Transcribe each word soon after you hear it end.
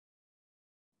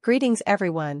Greetings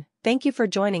everyone, thank you for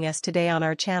joining us today on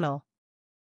our channel.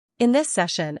 In this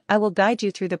session, I will guide you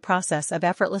through the process of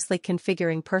effortlessly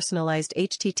configuring personalized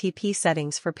HTTP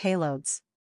settings for payloads.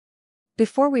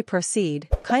 Before we proceed,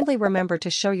 kindly remember to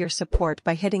show your support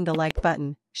by hitting the like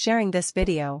button, sharing this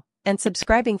video, and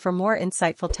subscribing for more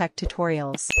insightful tech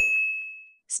tutorials.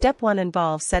 Step 1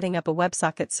 involves setting up a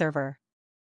WebSocket server.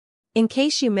 In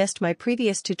case you missed my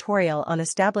previous tutorial on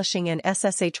establishing an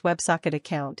SSH WebSocket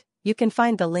account, you can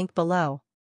find the link below.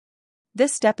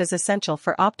 This step is essential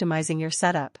for optimizing your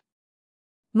setup.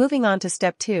 Moving on to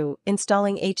step 2,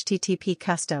 installing HTTP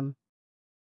Custom.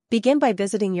 Begin by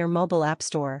visiting your mobile app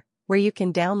store, where you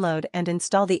can download and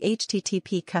install the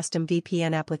HTTP Custom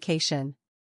VPN application.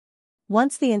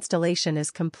 Once the installation is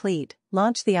complete,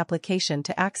 launch the application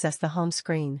to access the home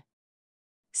screen.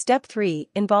 Step 3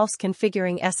 involves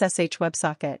configuring SSH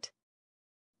WebSocket.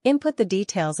 Input the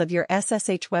details of your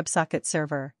SSH WebSocket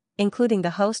server, including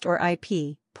the host or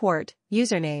IP, port,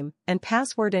 username, and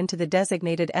password into the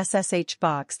designated SSH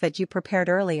box that you prepared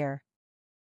earlier.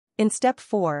 In step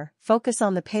 4, focus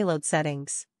on the payload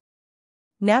settings.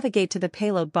 Navigate to the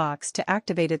payload box to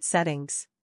activate its settings.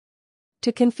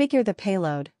 To configure the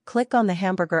payload, click on the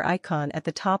hamburger icon at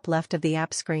the top left of the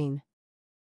app screen.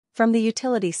 From the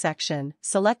Utility section,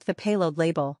 select the payload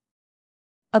label.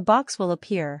 A box will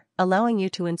appear, allowing you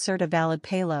to insert a valid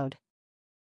payload.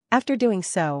 After doing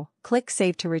so, click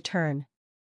Save to return.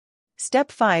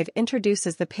 Step 5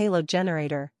 introduces the payload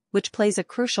generator, which plays a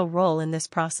crucial role in this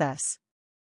process.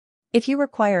 If you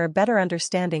require a better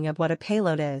understanding of what a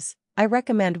payload is, I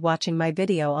recommend watching my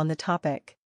video on the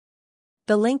topic.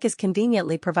 The link is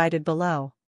conveniently provided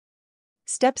below.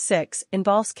 Step 6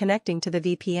 involves connecting to the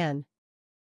VPN.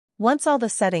 Once all the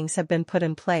settings have been put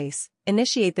in place,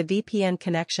 initiate the VPN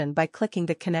connection by clicking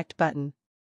the Connect button.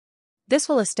 This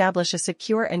will establish a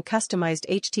secure and customized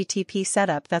HTTP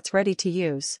setup that's ready to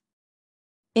use.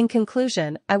 In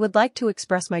conclusion, I would like to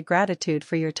express my gratitude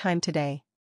for your time today.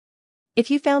 If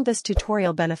you found this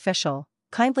tutorial beneficial,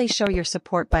 kindly show your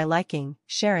support by liking,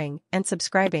 sharing, and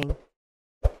subscribing.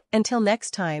 Until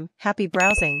next time, happy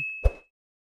browsing!